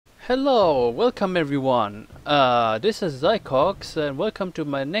Hello, welcome everyone. This is Zycox and welcome to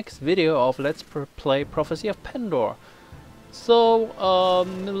my next video of Let's Play Prophecy of Pendor. So,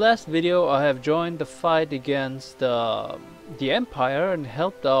 in the last video I have joined the fight against the Empire and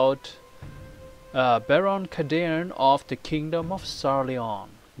helped out Baron Cadarn of the Kingdom of Sarleon.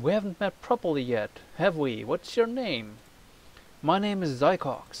 We haven't met properly yet, have we? What's your name? My name is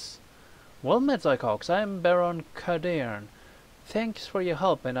Zycox. Well met, Zycox. I am Baron Cadarn. Thanks for your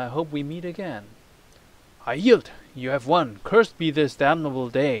help, and I hope we meet again. I yield. You have won. Cursed be this damnable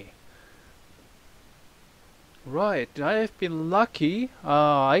day. Right, I have been lucky.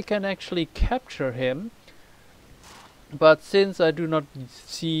 I can actually capture him. But since I do not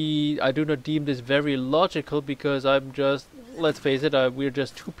deem this very logical, because I'm just, let's face it, we're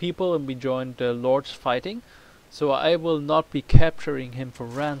just two people and we joined the lords fighting. So I will not be capturing him for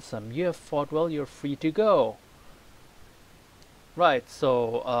ransom. You have fought well, you're free to go. Right,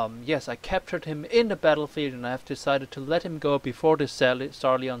 so yes, I captured him in the battlefield and I have decided to let him go before the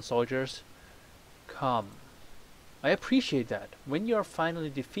Sarleon soldiers come. I appreciate that. When you are finally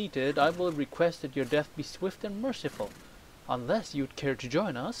defeated, I will request that your death be swift and merciful. Unless you'd care to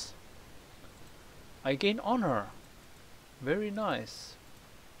join us. I gain honor. Very nice.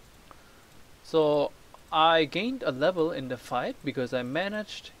 So, I gained a level in the fight because I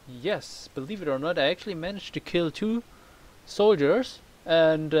managed, yes, believe it or not, I actually managed to kill two soldiers,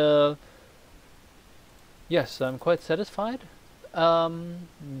 and yes, I'm quite satisfied.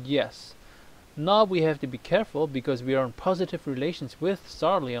 Yes, now we have to be careful because we are in positive relations with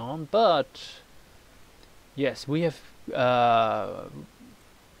Sarleon, but yes, we have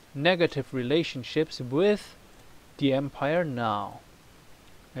negative relationships with the Empire now,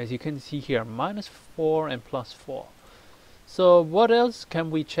 as you can see here, -4 and +4. So what else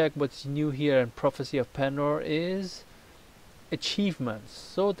can we check? What's new here in Prophecy of Pendor is achievements.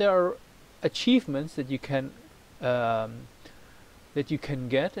 So there are achievements that you can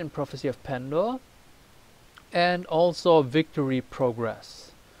get in Prophecy of Pendor, and also victory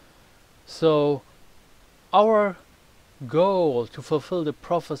progress. So our goal to fulfill the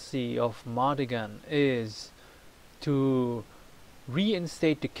prophecy of Mardigan is to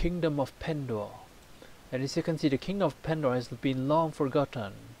reinstate the Kingdom of Pendor. And as you can see, the Kingdom of Pendor has been long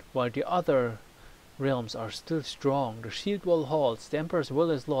forgotten, while the other realms are still strong. The shield wall holds, the Emperor's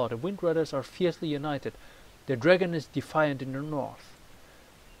will is law, the Wind Riders are fiercely united, the dragon is defiant in the north.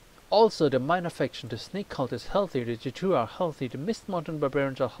 Also the minor faction, the Snake Cult is healthy, the Jitu are healthy, the Mist Mountain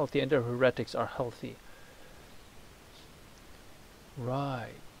Barbarians are healthy, and the Heretics are healthy.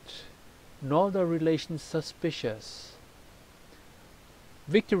 Right. Northern relations suspicious.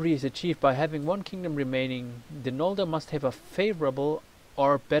 Victory is achieved by having one kingdom remaining. The Noldor must have a favorable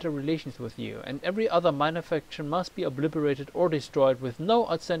or better relations with you, and every other minor faction must be obliterated or destroyed, with no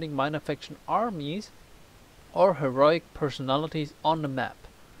outstanding minor faction armies or heroic personalities on the map.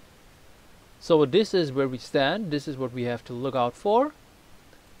 So this is where we stand. This is what we have to look out for.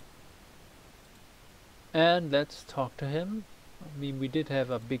 And let's talk to him. I mean, we did have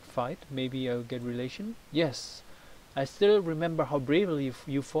a big fight. Maybe I'll get relation. Yes. I still remember how bravely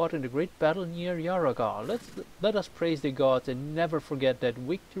you fought in the great battle near Yaragar. Let us praise the gods and never forget that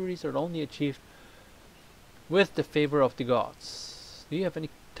victories are only achieved with the favor of the gods. Do you have any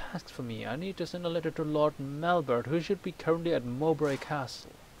tasks for me? I need to send a letter to Lord Malbert, who should be currently at Mowbray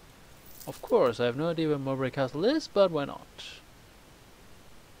Castle. Of course, I have no idea where Mowbray Castle is, but why not?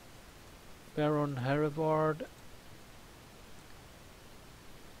 Baron Herivard.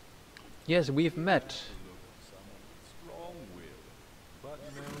 Yes, we've met.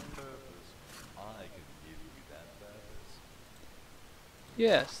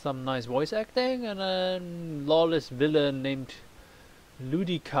 Yes, some nice voice acting, and a lawless villain named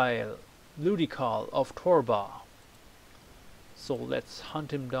Ludical of Torba. So let's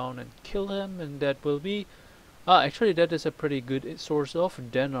hunt him down and kill him, and that will be... actually that is a pretty good source of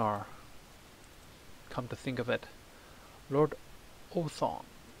Denar. Come to think of it. Lord Othon,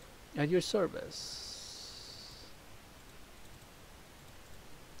 at your service.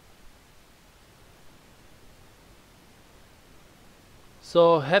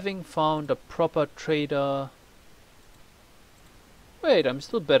 So, having found a proper trader... Wait, I'm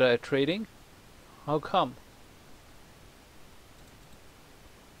still better at trading. How come?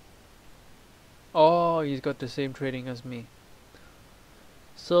 Oh, he's got the same trading as me.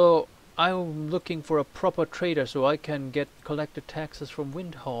 So, I'm looking for a proper trader so I can collect the taxes from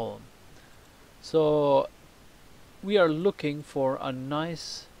Windholm. So, we are looking for a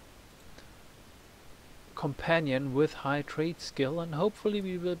nice companion with high trade skill, and hopefully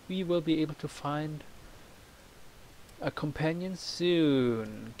we will be able to find A companion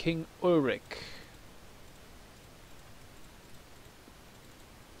soon. King Ulrich.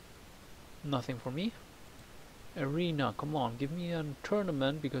 Nothing for me. Arena, come on, give me a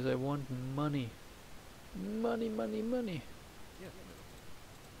tournament because I want money. Money, money, money.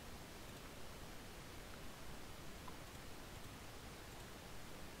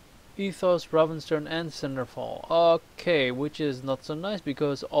 Ethos, Ravenstern and Cinderfall. Okay, which is not so nice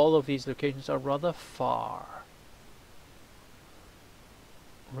because all of these locations are rather far.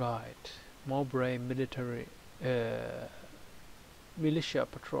 Right. Mowbray military militia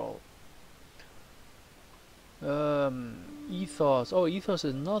patrol. Ethos. Oh, Ethos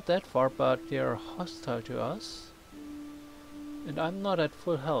is not that far, but they are hostile to us. And I'm not at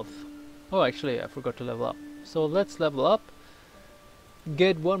full health. Oh, actually, I forgot to level up. So let's level up.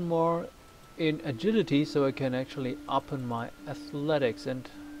 Get one more in agility so I can actually up in my athletics. And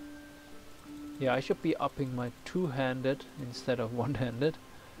yeah, I should be upping my two-handed instead of one-handed.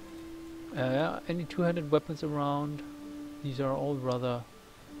 Any two-handed weapons around? These are all rather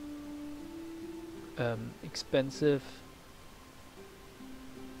expensive.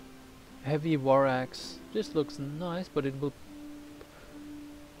 Heavy war axe. This looks nice, but it will.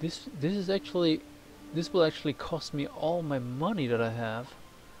 This will actually cost me all my money that I have,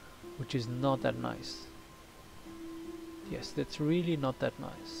 which is not that nice. Yes, that's really not that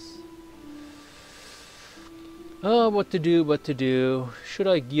nice. Oh, what to do, what to do. Should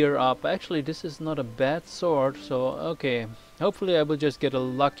I gear up? Actually, this is not a bad sword, so okay. Hopefully I will just get a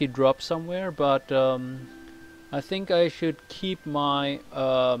lucky drop somewhere, but I think I should keep my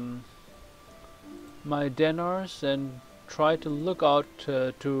my denars and try to look out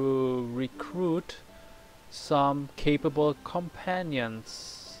to recruit some capable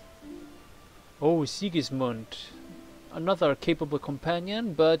companions. Oh, Sigismund. Another capable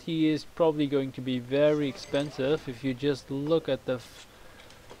companion, but he is probably going to be very expensive if you just look at the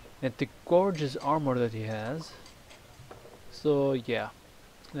gorgeous armor that he has. So yeah,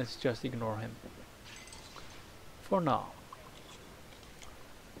 let's just ignore him for now.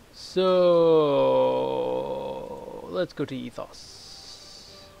 So let's go to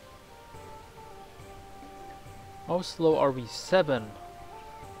Ethos. How slow are we? 7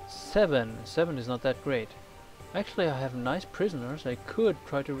 is not that great. Actually, I have nice prisoners. I could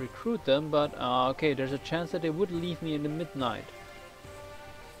try to recruit them, but okay, there's a chance that they would leave me in the midnight.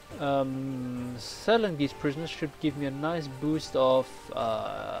 Selling these prisoners should give me a nice boost of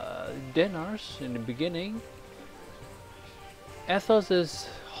dinars in the beginning. Athos is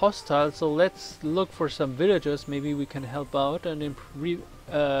hostile, so let's look for some villagers. Maybe we can help out and improve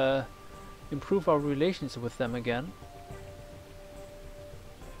our relations with them again.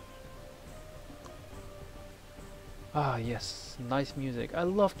 Ah yes, nice music. I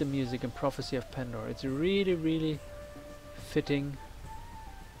love the music in Prophecy of Pendor. It's really, really fitting.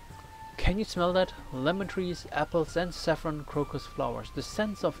 Can you smell that? Lemon trees, apples and saffron crocus flowers. The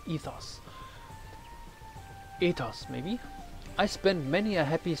sense of ethos. Ethos, maybe? I spent many a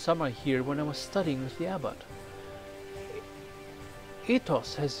happy summer here when I was studying with the abbot.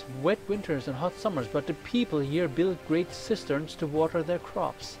 Ethos has wet winters and hot summers, but the people here build great cisterns to water their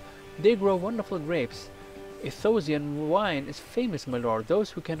crops. They grow wonderful grapes. Ethosian wine is famous, my lord. Those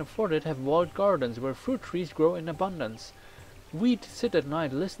who can afford it have walled gardens where fruit trees grow in abundance. We'd sit at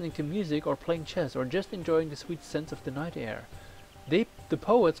night listening to music or playing chess or just enjoying the sweet scents of the night air. The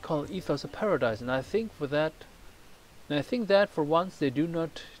poets call Ethos a paradise, and I think that for once they do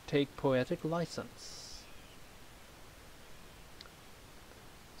not take poetic license.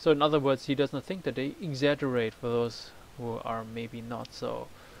 So in other words, he does not think that they exaggerate for those who are maybe not so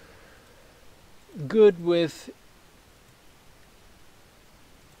good with.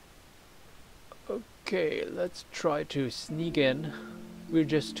 Okay, let's try to sneak in. We're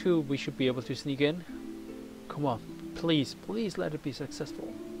just two, we should be able to sneak in. Come on, please, please let it be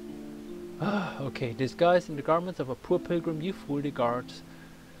successful. Okay, disguised in the garments of a poor pilgrim, you fool the guards.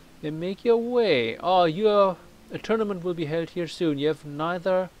 Then make your way. Oh, a tournament will be held here soon. You have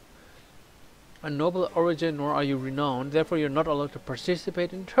neither a noble origin nor are you renowned, therefore you're not allowed to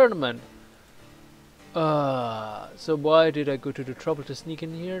participate in the tournament. So why did I go to the trouble to sneak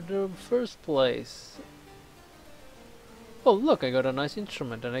in here in the first place? Oh look, I got a nice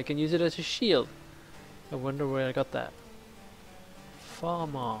instrument and I can use it as a shield. I wonder where I got that.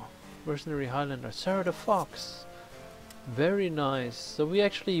 Farmer, mercenary Highlander, Sarah the Fox. Very nice. So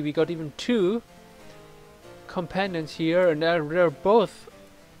we got even 2 companions here, and they're both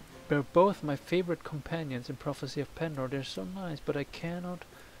my favorite companions in Prophecy of Pendor. They're so nice, but I cannot.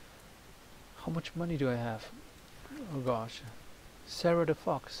 How much money do I have? Oh gosh. Sarah the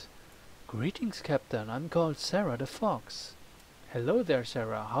Fox. Greetings, Captain. I'm called Sarah the Fox. Hello there,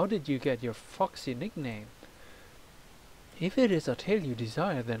 Sarah. How did you get your foxy nickname? If it is a tale you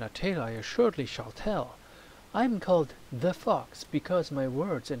desire, then a tale I assuredly shall tell. I am called the Fox because my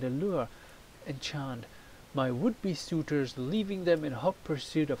words and allure enchant my would-be suitors, leaving them in hot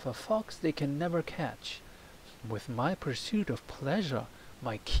pursuit of a fox they can never catch. With my pursuit of pleasure,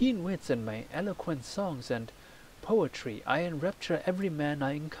 my keen wits and my eloquent songs and poetry, I enrapture every man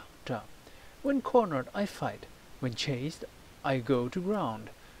I encounter. When cornered, I fight. When chased, I go to ground.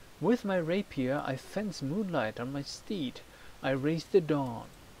 With my rapier, I fence moonlight on my steed. I raise the dawn.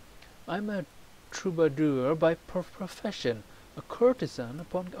 I'm a troubadour by profession, a courtesan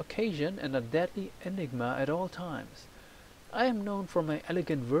upon occasion, and a deadly enigma at all times. I am known for my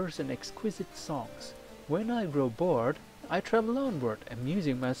elegant verse and exquisite songs. When I grow bored, I travel onward,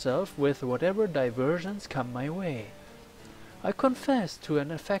 amusing myself with whatever diversions come my way. I confess to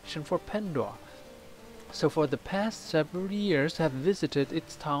an affection for Pendor, so for the past several years have visited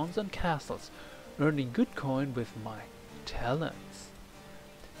its towns and castles, earning good coin with my talents.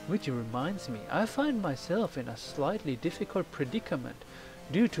 Which reminds me, I find myself in a slightly difficult predicament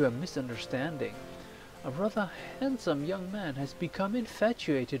due to a misunderstanding. A rather handsome young man has become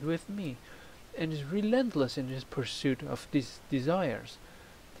infatuated with me and is relentless in his pursuit of his desires.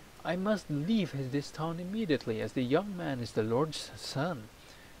 I must leave this town immediately, as the young man is the Lord's son.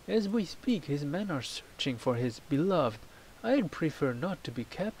 As we speak, his men are searching for his beloved. I'd prefer not to be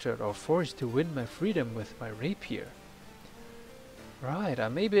captured or forced to win my freedom with my rapier. Right, I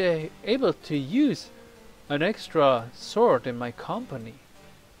may be able to use an extra sword in my company.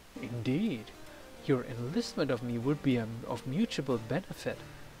 Indeed, your enlistment of me would be of mutual benefit.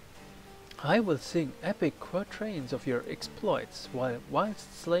 I will sing epic quatrains of your exploits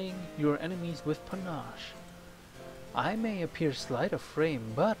whilst slaying your enemies with panache. I may appear slight of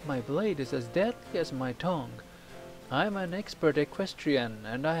frame, but my blade is as deadly as my tongue. I am an expert equestrian,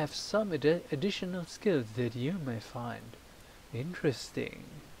 and I have some additional skills that you may find interesting.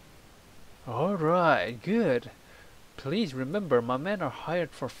 Alright, good. Please remember, my men are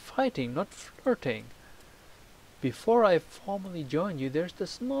hired for fighting, not flirting. Before I formally join you, there's the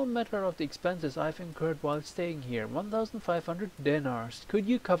small matter of the expenses I've incurred while staying here. 1,500 dinars. Could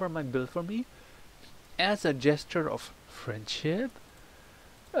you cover my bill for me? As a gesture of friendship?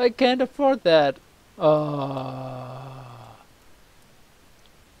 I can't afford that.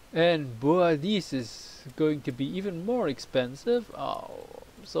 And boy, this is going to be even more expensive.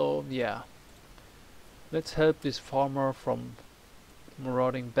 So yeah. Let's help this farmer from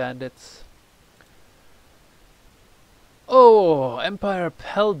marauding bandits. Oh, Empire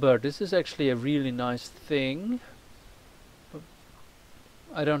Pelber. This is actually a really nice thing. But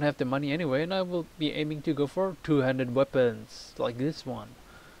I don't have the money anyway, and I will be aiming to go for two-handed weapons like this one.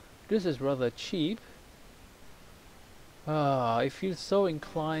 This is rather cheap. I feel so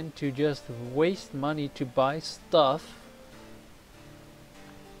inclined to just waste money to buy stuff.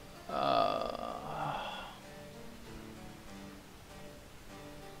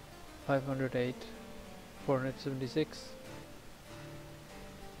 508, 476.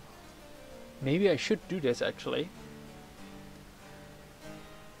 Maybe I should do this actually.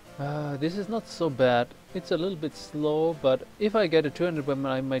 This is not so bad. It's a little bit slow, but if I get a 200 weapon,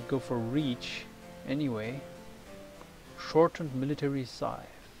 I might go for reach anyway. Shortened military scythe.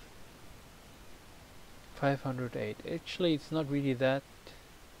 508. Actually, it's not really that...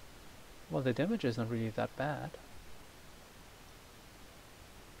 Well, the damage is not really that bad.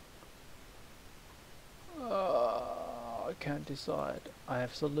 I can't decide. I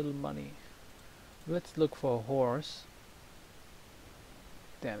have so little money. Let's look for a horse.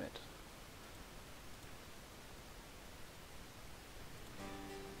 Damn it.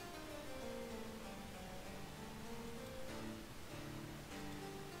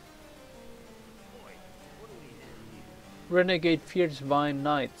 Renegade Fierce Vine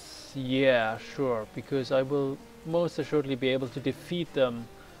Knights. Yeah, sure, because I will most assuredly be able to defeat them.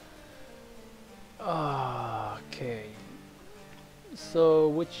 Okay. So,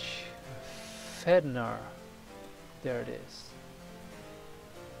 which... Fednar? There it is.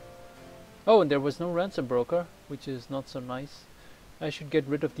 Oh, and there was no ransom broker, which is not so nice. I should get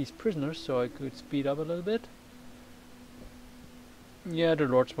rid of these prisoners so I could speed up a little bit. Yeah, the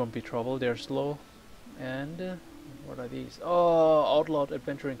lords won't be trouble, they're slow. And... what are these? Oh, outlawed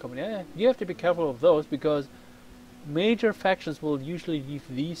adventuring company. Yeah, you have to be careful of those because major factions will usually leave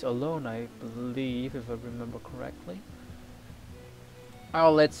these alone, I believe, if I remember correctly.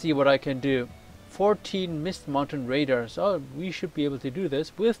 Oh, let's see what I can do. 14 Mist Mountain Raiders. Oh, we should be able to do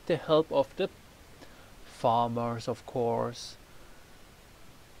this with the help of the farmers, of course.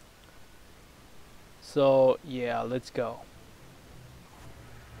 So yeah, let's go.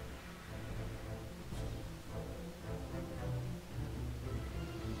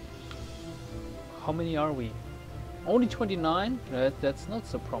 How many are we? Only 29? That's not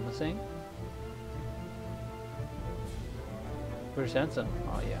so promising. Where's Hanson?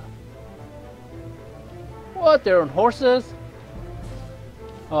 Oh yeah. What? They're on horses?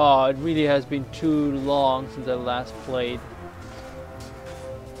 Oh, it really has been too long since I last played.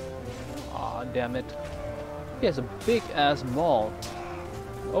 Aw, damn it. He has a big ass maul.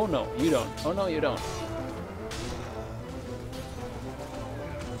 Oh no, you don't. Oh no, you don't.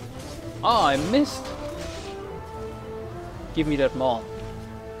 Ah, I missed. Give me that maul.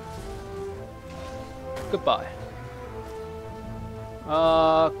 Goodbye.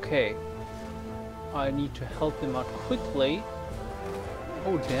 Okay. I need to help them out quickly.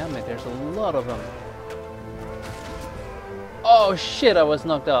 Oh damn it, there's a lot of them. Oh shit, I was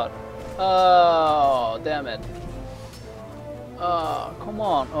knocked out. Oh, damn it. Come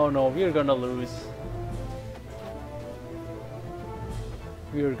on. Oh no, we're gonna lose.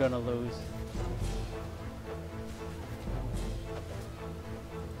 We're gonna lose.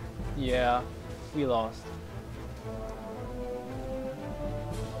 Yeah, we lost.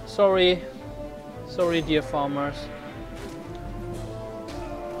 Sorry. Sorry, dear farmers.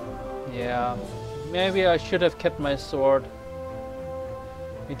 Yeah, maybe I should have kept my sword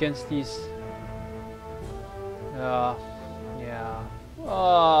against these. Yeah.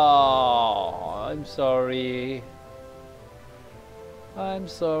 Oh, I'm sorry. I'm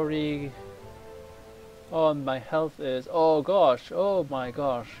sorry. Oh, my health is. Oh gosh. Oh my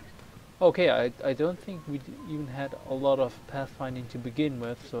gosh. Okay, I don't think we even had a lot of pathfinding to begin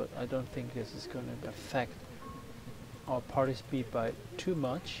with, so I don't think this is going to affect our party speed by too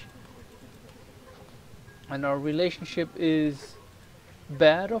much. And our relationship is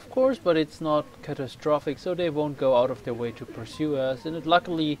bad, of course, but it's not catastrophic, so they won't go out of their way to pursue us. And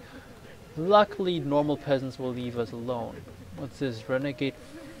luckily, normal peasants will leave us alone. What's this? Renegade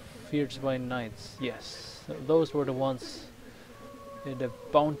feared by knights. Yes, those were the ones in the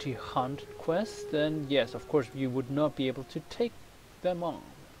bounty hunt quest. And yes, of course, you would not be able to take them on.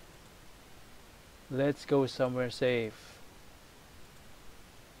 Let's go somewhere safe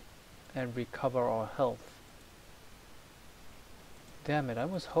and recover our health. Damn it, I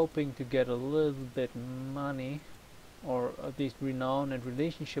was hoping to get a little bit money, or at least renown and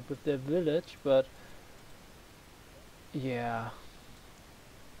relationship with the village, but yeah.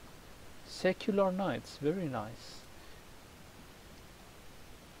 Secular knights, very nice.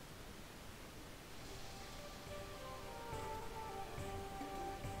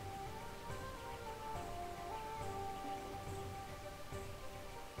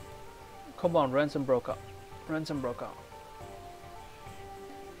 Come on, ransom broker. Ransom broker.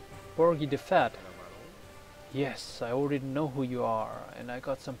 Borgi the Fat. Yes, I already know who you are, and I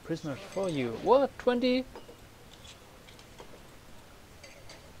got some prisoners for you. What? 20?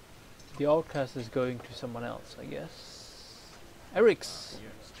 The outcast is going to someone else, I guess. Eric's!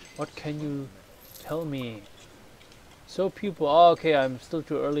 What can you tell me? So pupil. Oh, okay, I'm still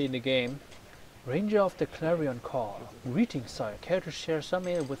too early in the game. Ranger of the Clarion Call. Greetings, sire. Care to share some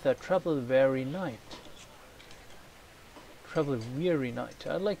ale with a travel-weary knight? Travel-weary knight.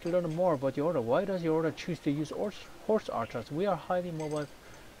 I'd like to learn more about your order. Why does your order choose to use horse archers? We are a highly mobile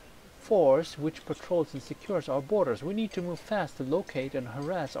force which patrols and secures our borders. We need to move fast to locate and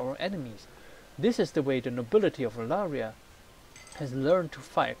harass our enemies. This is the way the nobility of Ilaria has learned to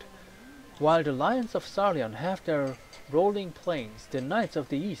fight. While the lions of Sarion have their rolling plains, the knights of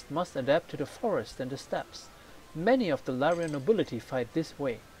the east must adapt to the forest and the steppes. Many of the Larian nobility fight this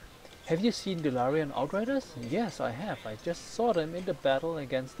way. Have you seen the Larian outriders? Yes, I have. I just saw them in the battle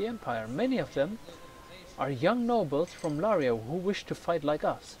against the Empire. Many of them are young nobles from Laria who wish to fight like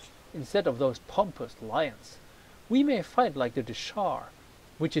us, instead of those pompous lions. We may fight like the Deshar,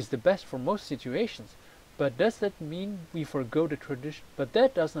 which is the best for most situations, but does that mean we forgo the tradition? But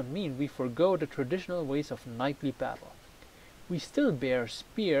that does not mean we forgo the traditional ways of knightly battle. We still bear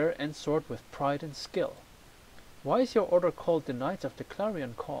spear and sword with pride and skill. Why is your order called the Knights of the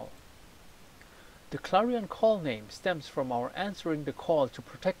Clarion Call? The Clarion Call name stems from our answering the call to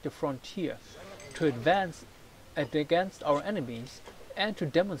protect the frontier, to advance against our enemies, and to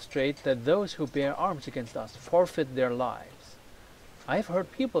demonstrate that those who bear arms against us forfeit their lives. I have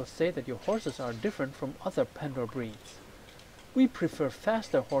heard people say that your horses are different from other Pendor breeds. We prefer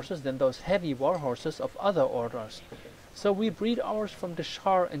faster horses than those heavy war horses of other orders, so we breed ours from the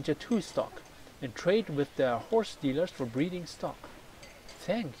Shar and Jatu stock, and trade with their horse dealers for breeding stock.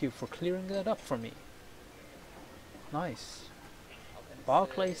 Thank you for clearing that up for me. Nice.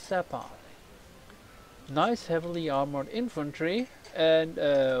 Barclay Sapa. nice heavily armored infantry and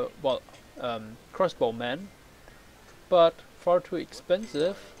crossbowmen, but far too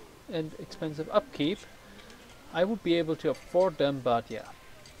expensive and expensive upkeep. I would be able to afford them, but yeah.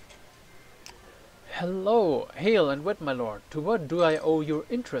 Hello, hail and wet, my lord. To what do I owe your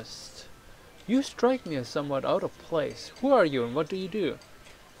interest? You strike me as somewhat out of place. Who are you and what do you do?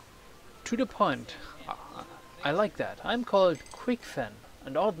 To the point. I like that. I'm called Quickfen,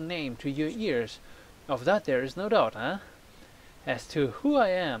 an odd name to your ears. Of that there is no doubt, eh? As to who I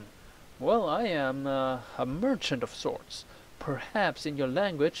am, well, I am a merchant of sorts. Perhaps in your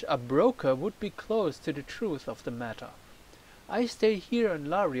language a broker would be close to the truth of the matter. I stay here in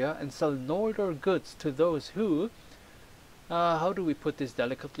Laria and sell Noldor goods to those who, how do we put this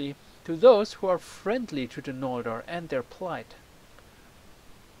delicately, to those who are friendly to the Noldor and their plight.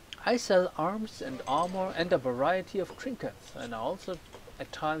 I sell arms and armor and a variety of trinkets, and I also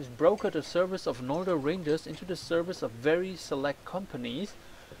at times broker the service of Noldor rangers into the service of very select companies.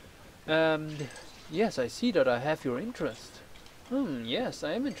 And yes, I see that I have your interest. Yes,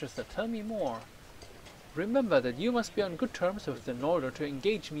 I am interested. Tell me more. Remember that you must be on good terms with the Noldor to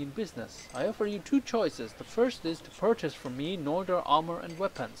engage me in business. I offer you two choices. The first is to purchase from me Noldor armor and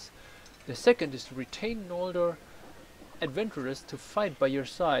weapons. The second is to retain Noldor adventurers to fight by your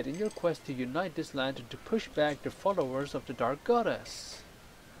side in your quest to unite this land and to push back the followers of the Dark Goddess.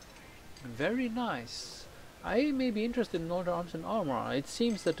 Very nice. I may be interested in Noldor arms and armor. It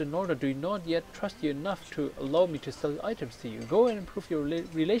seems that the Noldor do not yet trust you enough to allow me to sell items to you. Go and improve your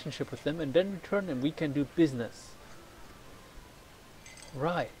relationship with them and then return and we can do business.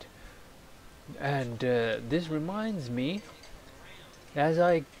 Right. And this reminds me, as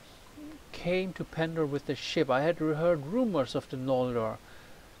I came to Pendor with the ship, I had heard rumors of the Noldor.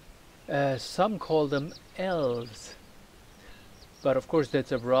 Some call them elves. But of course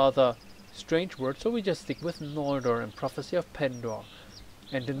that's a rather strange word, so we just stick with Noldor and Prophecy of Pendor.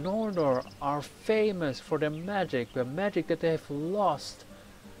 And the Noldor are famous for their magic, the magic that they have lost.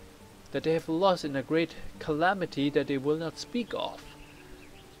 That they have lost in a great calamity that they will not speak of.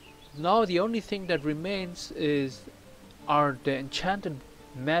 Now the only thing that remains are the enchanted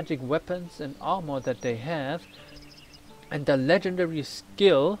magic weapons and armor that they have, and the legendary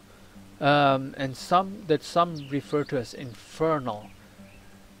skill, and some refer to as infernal.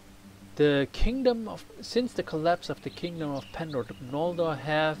 The kingdom of since the collapse of the kingdom of Pendor, the Noldor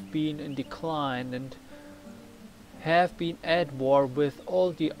have been in decline and have been at war with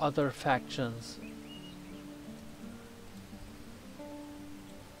all the other factions.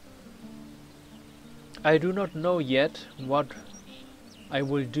 I do not know yet what I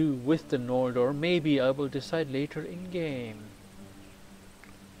will do with the Noldor. Maybe I will decide later in game.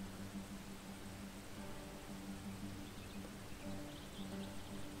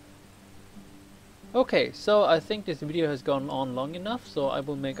 Okay, so I think this video has gone on long enough, so I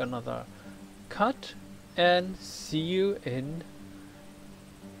will make another cut and see you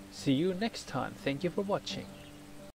next time. Thank you for watching.